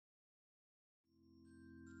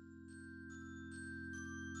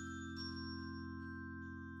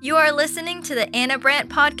You are listening to the Anna Brandt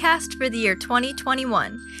podcast for the year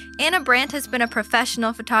 2021. Anna Brandt has been a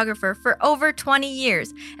professional photographer for over 20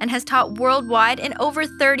 years and has taught worldwide in over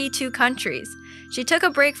 32 countries. She took a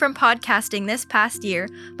break from podcasting this past year,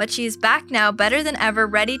 but she is back now better than ever,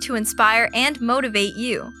 ready to inspire and motivate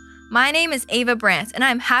you. My name is Ava Brandt, and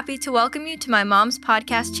I'm happy to welcome you to my mom's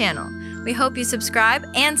podcast channel. We hope you subscribe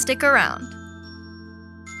and stick around.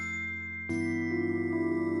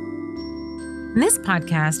 In this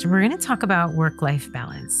podcast, we're going to talk about work-life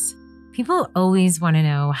balance. People always want to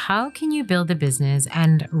know, how can you build a business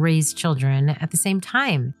and raise children at the same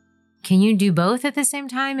time? Can you do both at the same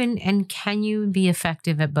time? And can you be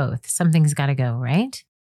effective at both? Something's got to go, right?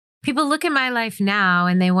 People look at my life now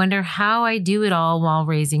and they wonder how I do it all while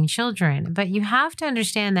raising children. But you have to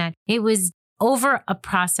understand that it was over a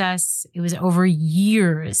process. It was over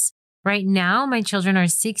years. Right now, my children are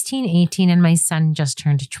 16, 18, and my son just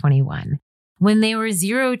turned 21. When they were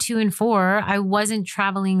 0, 2, and 4, I wasn't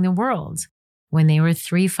traveling the world. When they were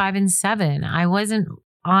 3, 5, and 7, I wasn't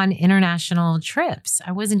on international trips.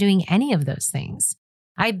 I wasn't doing any of those things.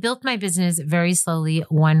 I built my business very slowly,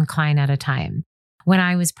 one client at a time. When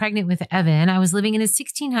I was pregnant with Evan, I was living in a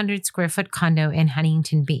 1,600 square foot condo in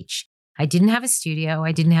Huntington Beach. I didn't have a studio.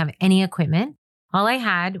 I didn't have any equipment. All I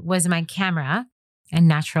had was my camera and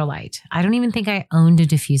natural light. I don't even think I owned a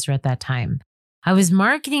diffuser at that time. I was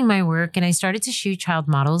marketing my work and I started to shoot child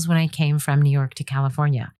models when I came from New York to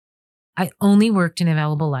California. I only worked in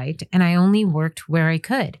available light and I only worked where I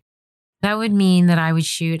could. That would mean that I would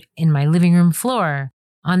shoot in my living room floor,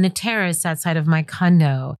 on the terrace outside of my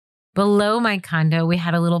condo. Below my condo, we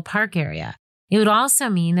had a little park area. It would also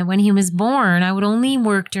mean that when he was born, I would only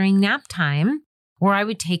work during nap time or I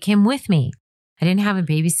would take him with me. I didn't have a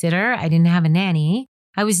babysitter. I didn't have a nanny.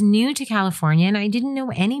 I was new to California and I didn't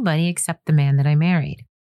know anybody except the man that I married.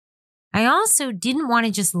 I also didn't want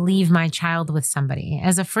to just leave my child with somebody.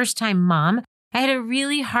 As a first-time mom, I had a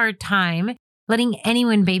really hard time letting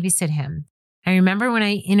anyone babysit him. I remember when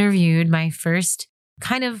I interviewed my first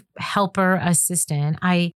kind of helper assistant,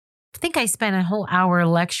 I think I spent a whole hour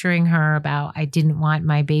lecturing her about I didn't want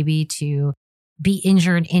my baby to be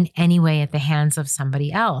injured in any way at the hands of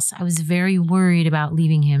somebody else. I was very worried about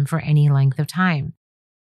leaving him for any length of time.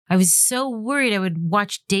 I was so worried. I would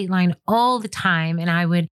watch Dateline all the time and I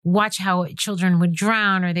would watch how children would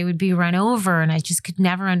drown or they would be run over, and I just could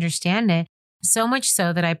never understand it. So much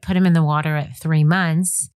so that I put him in the water at 3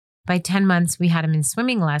 months. By 10 months, we had him in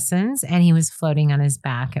swimming lessons and he was floating on his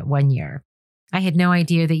back at 1 year. I had no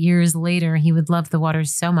idea that years later he would love the water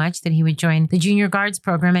so much that he would join the junior guards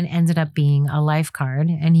program and ended up being a lifeguard.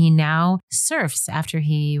 And he now surfs after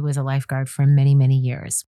he was a lifeguard for many, many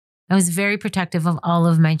years. I was very protective of all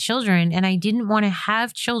of my children, and I didn't want to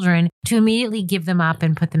have children to immediately give them up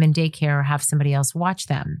and put them in daycare or have somebody else watch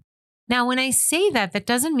them. Now, when I say that, that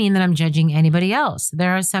doesn't mean that I'm judging anybody else.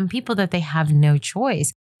 There are some people that they have no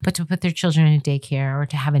choice but to put their children in a daycare or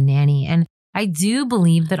to have a nanny. And I do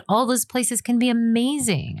believe that all those places can be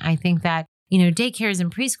amazing. I think that, daycares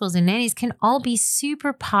and preschools and nannies can all be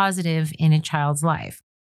super positive in a child's life.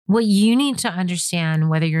 What you need to understand,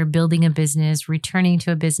 whether you're building a business, returning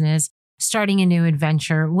to a business, starting a new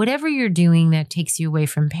adventure, whatever you're doing that takes you away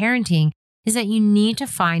from parenting, is that you need to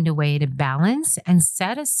find a way to balance and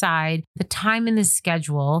set aside the time in the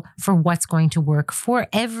schedule for what's going to work for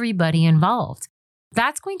everybody involved.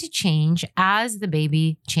 That's going to change as the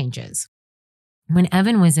baby changes. When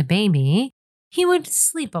Evan was a baby, he would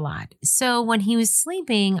sleep a lot. So when he was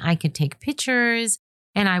sleeping, I could take pictures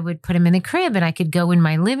and I would put him in the crib and I could go in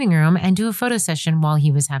my living room and do a photo session while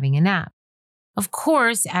he was having a nap. Of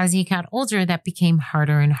course, as he got older, that became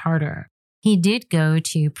harder and harder. He did go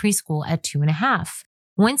to preschool at 2.5.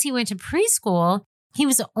 Once he went to preschool, he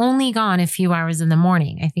was only gone a few hours in the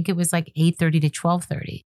morning. I think it was like 8:30 to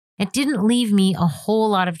 12:30. It didn't leave me a whole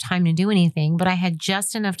lot of time to do anything, but I had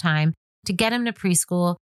just enough time to get him to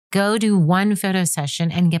preschool, go do one photo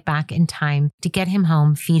session, and get back in time to get him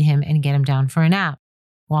home, feed him, and get him down for a nap.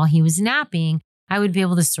 While he was napping, I would be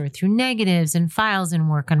able to sort through negatives and files and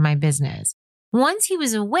work on my business. Once he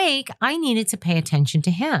was awake, I needed to pay attention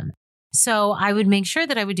to him. So I would make sure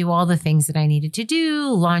that I would do all the things that I needed to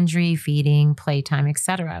do, laundry, feeding, playtime,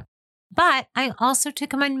 etc. But I also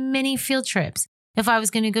took him on many field trips. If I was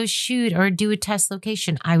going to go shoot or do a test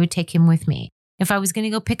location, I would take him with me. If I was going to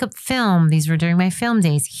go pick up film, these were during my film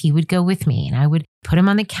days, he would go with me and I would put him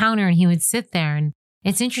on the counter and he would sit there. And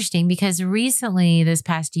it's interesting because recently, this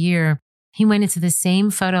past year, he went into the same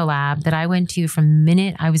photo lab that I went to from the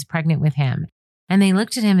minute I was pregnant with him. And they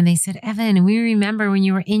looked at him and they said, "Evan, we remember when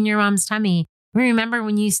you were in your mom's tummy We remember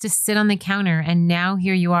when you used to sit on the counter, and now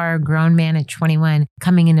here you are, a grown man at 21,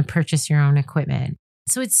 coming in to purchase your own equipment.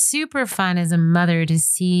 So it's super fun as a mother to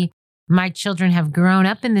see my children have grown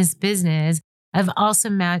up in this business. I've also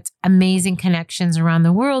met amazing connections around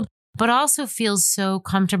the world, but also feel so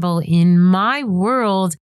comfortable in my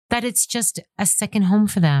world that it's just a second home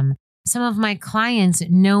for them. Some of my clients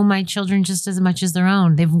know my children just as much as their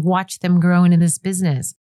own. They've watched them grow into this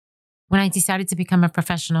business. When I decided to become a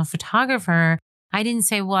professional photographer, I didn't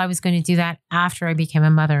say, well, I was going to do that after I became a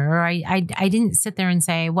mother, or I didn't sit there and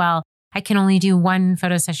say, well, I can only do one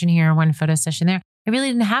photo session here, one photo session there. I really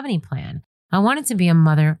didn't have any plan. I wanted to be a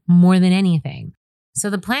mother more than anything. So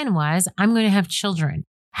the plan was, I'm going to have children.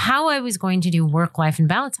 How I was going to do work, life, and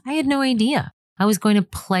balance, I had no idea. I was going to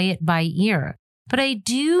play it by ear. But I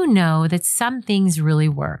do know that some things really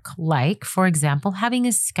work, like, for example, having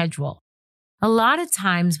a schedule. A lot of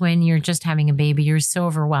times when you're just having a baby, you're so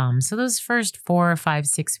overwhelmed. So those first 4 or 5,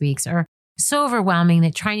 6 weeks are so overwhelming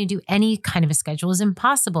that trying to do any kind of a schedule is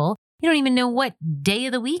impossible. You don't even know what day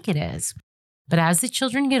of the week it is. But as the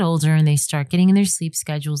children get older and they start getting in their sleep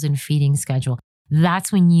schedules and feeding schedule,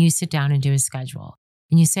 that's when you sit down and do a schedule.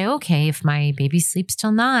 And you say, okay, if my baby sleeps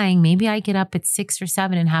till 9, maybe I get up at 6 or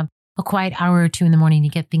 7 and have a quiet hour or 2 in the morning to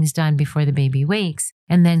get things done before the baby wakes,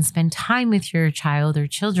 and then spend time with your child or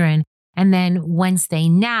children. And then once they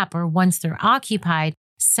nap or once they're occupied,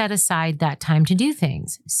 set aside that time to do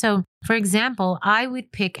things. So, for example, I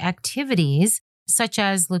would pick activities such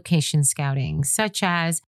as location scouting, such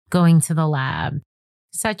as going to the lab,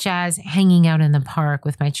 such as hanging out in the park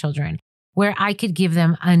with my children, where I could give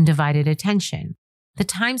them undivided attention. The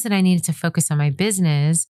times that I needed to focus on my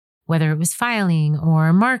business, whether it was filing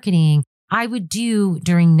or marketing, I would do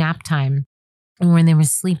during nap time, or when they were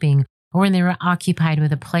sleeping, or when they were occupied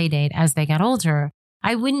with a play date as they got older.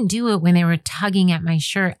 I wouldn't do it when they were tugging at my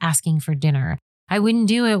shirt asking for dinner. I wouldn't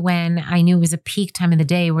do it when I knew it was a peak time of the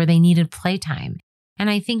day where they needed playtime. And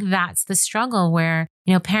I think that's the struggle where,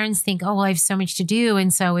 parents think, oh, well, I have so much to do.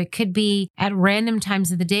 And so it could be at random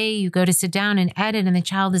times of the day, you go to sit down and edit and the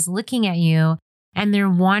child is looking at you and they're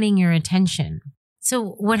wanting your attention. So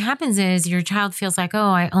what happens is your child feels like, oh,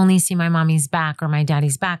 I only see my mommy's back or my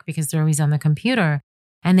daddy's back because they're always on the computer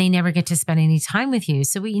and they never get to spend any time with you.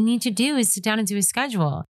 So what you need to do is sit down and do a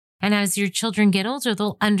schedule. And as your children get older,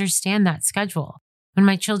 they'll understand that schedule. When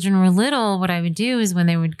my children were little, what I would do is when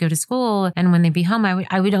they would go to school and when they'd be home,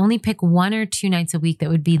 I would only pick 1 or 2 nights a week that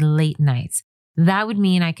would be late nights. That would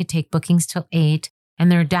mean I could take bookings till 8 and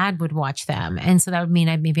their dad would watch them. And so that would mean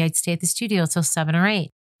I'd stay at the studio till 7 or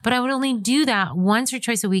 8. But I would only do that once or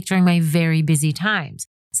twice a week during my very busy times.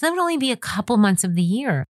 So that would only be a couple months of the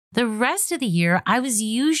year. The rest of the year, I was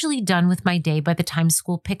usually done with my day by the time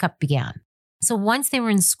school pickup began. So once they were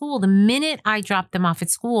in school, the minute I dropped them off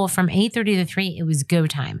at school from 8:30 to 3, it was go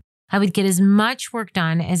time. I would get as much work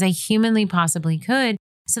done as I humanly possibly could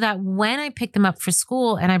so that when I picked them up for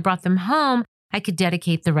school and I brought them home, I could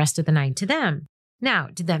dedicate the rest of the night to them. Now,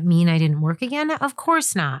 did that mean I didn't work again? Of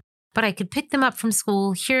course not. But I could pick them up from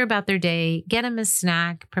school, hear about their day, get them a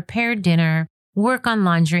snack, prepare dinner, work on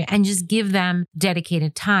laundry, and just give them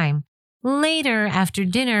dedicated time. Later, after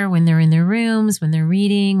dinner, when they're in their rooms, when they're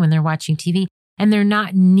reading, when they're watching TV, and they're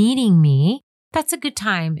not needing me, that's a good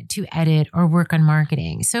time to edit or work on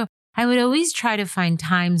marketing. So I would always try to find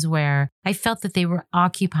times where I felt that they were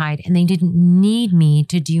occupied and they didn't need me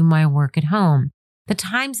to do my work at home. The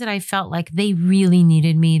times that I felt like they really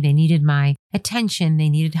needed me, they needed my attention, they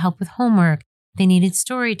needed help with homework, they needed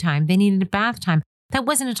story time, they needed a bath time, that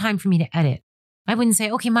wasn't a time for me to edit. I wouldn't say,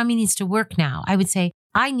 okay, mommy needs to work now. I would say,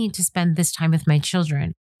 I need to spend this time with my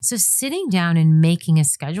children. So sitting down and making a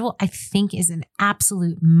schedule, I think is an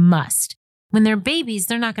absolute must. When they're babies,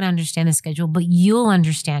 they're not going to understand the schedule, but you'll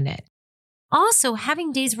understand it. Also,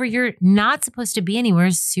 having days where you're not supposed to be anywhere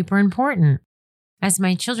is super important. As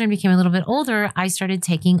my children became a little bit older, I started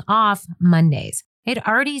taking off Mondays. I had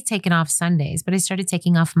already taken off Sundays, but I started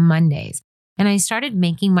taking off Mondays. And I started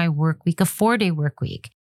making my work week a 4-day work week.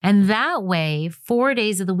 And that way, 4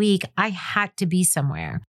 days of the week, I had to be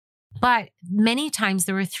somewhere. But many times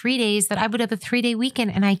there were 3 days that I would have a 3-day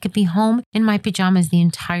weekend and I could be home in my pajamas the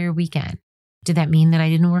entire weekend. Did that mean that I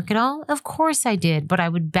didn't work at all? Of course I did, but I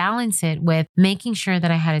would balance it with making sure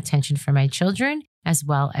that I had attention for my children as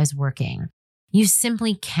well as working. You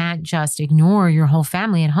simply can't just ignore your whole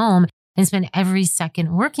family at home and spend every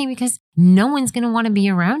second working because no one's going to want to be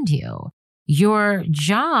around you. Your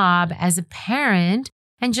job as a parent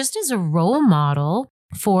and just as a role model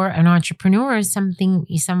for an entrepreneur,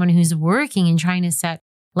 someone who's working and trying to set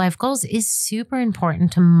life goals is super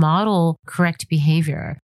important to model correct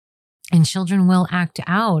behavior. And children will act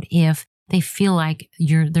out if they feel like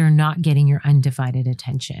they're not getting your undivided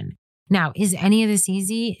attention. Now, is any of this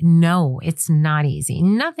easy? No, it's not easy.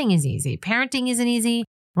 Nothing is easy. Parenting isn't easy.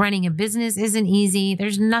 Running a business isn't easy.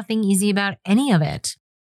 There's nothing easy about any of it.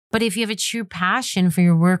 But if you have a true passion for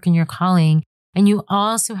your work and your calling, and you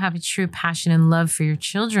also have a true passion and love for your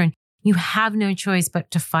children, you have no choice but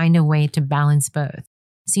to find a way to balance both.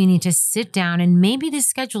 So you need to sit down, and maybe the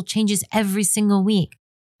schedule changes every single week.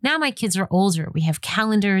 Now my kids are older. We have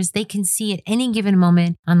calendars. They can see at any given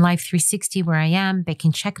moment on Life 360 where I am. They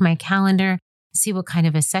can check my calendar, see what kind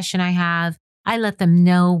of a session I have. I let them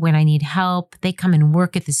know when I need help. They come and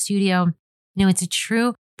work at the studio. It's a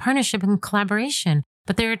true partnership and collaboration.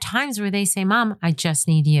 But there are times where they say, Mom, I just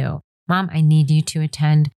need you. Mom, I need you to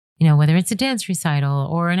attend, whether it's a dance recital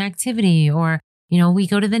or an activity, or, we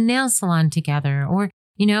go to the nail salon together, or,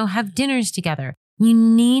 have dinners together. You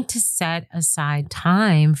need to set aside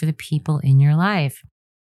time for the people in your life.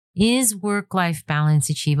 Is work-life balance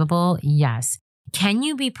achievable? Yes. Can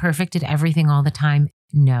you be perfect at everything all the time?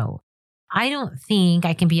 No. I don't think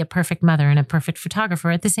I can be a perfect mother and a perfect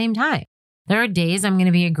photographer at the same time. There are days I'm going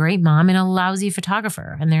to be a great mom and a lousy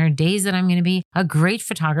photographer. And there are days that I'm going to be a great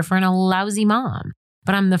photographer and a lousy mom.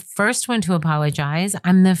 But I'm the first one to apologize.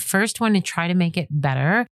 I'm the first one to try to make it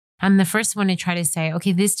better. I'm the first one to try to say,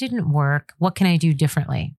 okay, this didn't work. What can I do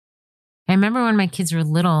differently? I remember when my kids were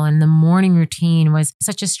little and the morning routine was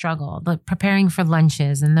such a struggle, the preparing for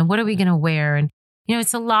lunches and the what are we going to wear? And,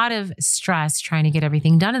 it's a lot of stress trying to get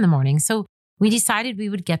everything done in the morning. So we decided we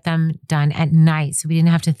would get them done at night so we didn't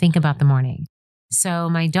have to think about the morning. So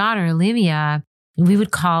my daughter, Olivia, we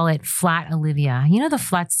would call it Flat Olivia. The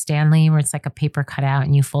Flat Stanley, where it's like a paper cutout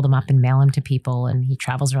and you fold them up and mail them to people and he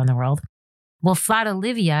travels around the world. Well, Flat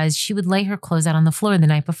Olivia is she would lay her clothes out on the floor the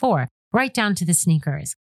night before, right down to the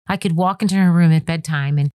sneakers. I could walk into her room at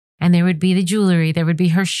bedtime and there would be the jewelry, there would be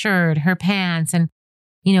her shirt, her pants. And,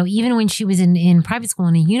 even when she was in private school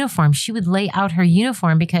in a uniform, she would lay out her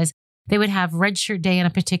uniform because they would have red shirt day on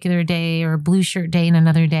a particular day or blue shirt day on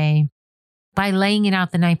another day. By laying it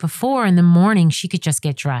out the night before in the morning, she could just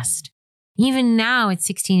get dressed. Even now at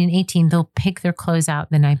 16 and 18, they'll pick their clothes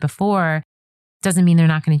out the night before. Doesn't mean they're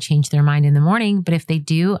not going to change their mind in the morning, but if they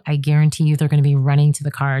do, I guarantee you they're going to be running to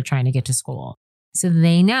the car trying to get to school. So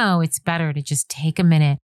they know it's better to just take a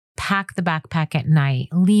minute, pack the backpack at night,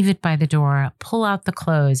 leave it by the door, pull out the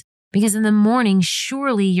clothes, because in the morning,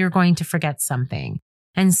 surely you're going to forget something.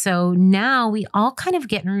 And so now we all kind of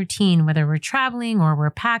get in routine, whether we're traveling or we're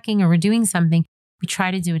packing or we're doing something, we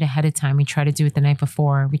try to do it ahead of time. We try to do it the night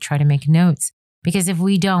before. We try to make notes. Because if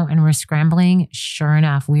we don't and we're scrambling, sure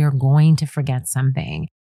enough, we are going to forget something.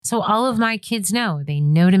 So all of my kids know. They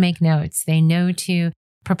know to make notes. They know to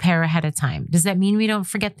prepare ahead of time. Does that mean we don't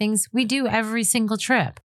forget things? We do every single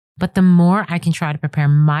trip. But the more I can try to prepare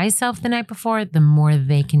myself the night before, the more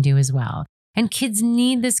they can do as well. And kids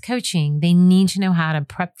need this coaching. They need to know how to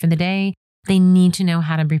prep for the day. They need to know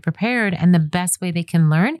how to be prepared. And the best way they can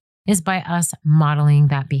learn is by us modeling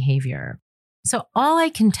that behavior. So all I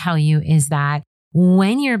can tell you is that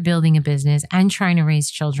when you're building a business and trying to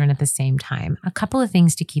raise children at the same time, a couple of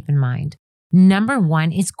things to keep in mind. Number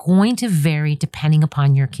one, it's going to vary depending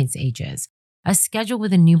upon your kids' ages. A schedule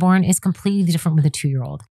with a newborn is completely different with a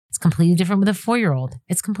 2-year-old. It's completely different with a 4-year-old.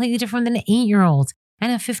 It's completely different than an 8-year-old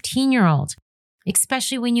and a 15-year-old,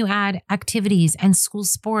 especially when you add activities and school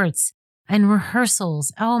sports and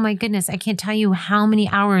rehearsals. Oh my goodness, I can't tell you how many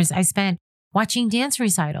hours I spent watching dance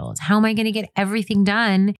recitals. How am I going to get everything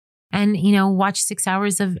done and, watch 6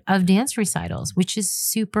 hours of dance recitals, which is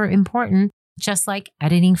super important, just like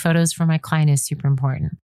editing photos for my client is super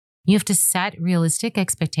important. You have to set realistic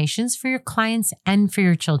expectations for your clients and for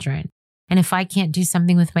your children. And if I can't do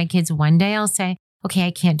something with my kids one day, I'll say, okay,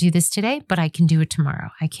 I can't do this today, but I can do it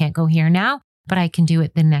tomorrow. I can't go here now, but I can do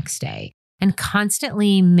it the next day. And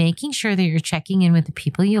constantly making sure that you're checking in with the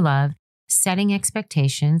people you love, setting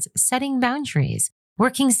expectations, setting boundaries.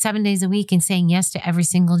 Working 7 days a week and saying yes to every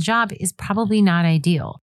single job is probably not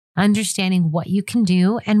ideal. Understanding what you can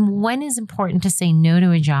do and when is important to say no to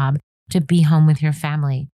a job to be home with your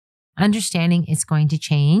family. Understanding it's going to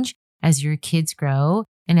change as your kids grow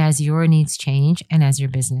and as your needs change and as your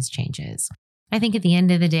business changes. I think at the end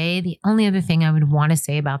of the day, the only other thing I would want to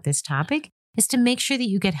say about this topic is to make sure that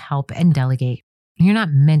you get help and delegate. You're not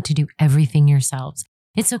meant to do everything yourselves.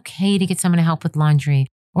 It's okay to get someone to help with laundry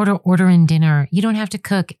or to order in dinner. You don't have to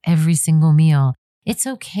cook every single meal. It's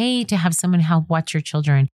okay to have someone help watch your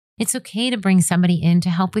children. It's okay to bring somebody in to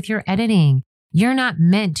help with your editing. You're not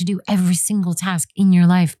meant to do every single task in your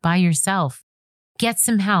life by yourself. Get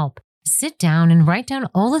some help. Sit down and write down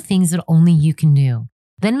all the things that only you can do.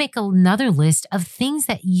 Then make another list of things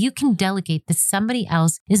that you can delegate that somebody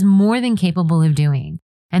else is more than capable of doing.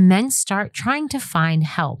 And then start trying to find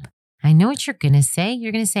help. I know what you're going to say.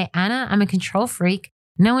 You're going to say, Anna, I'm a control freak.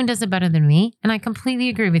 No one does it better than me. And I completely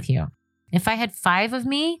agree with you. If I had 5 of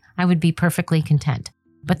me, I would be perfectly content.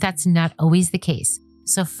 But that's not always the case.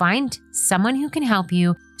 So find someone who can help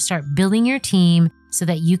you, start building your team so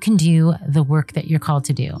that you can do the work that you're called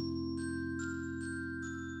to do.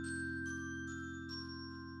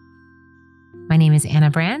 My name is Anna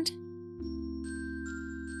Brand.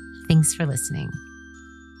 Thanks for listening.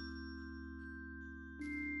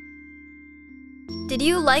 Did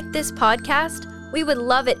you like this podcast? We would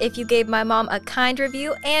love it if you gave my mom a kind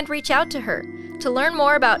review and reach out to her. To learn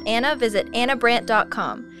more about Anna, visit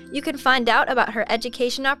annabrandt.com. You can find out about her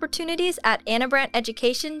education opportunities at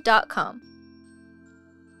annabranteducation.com.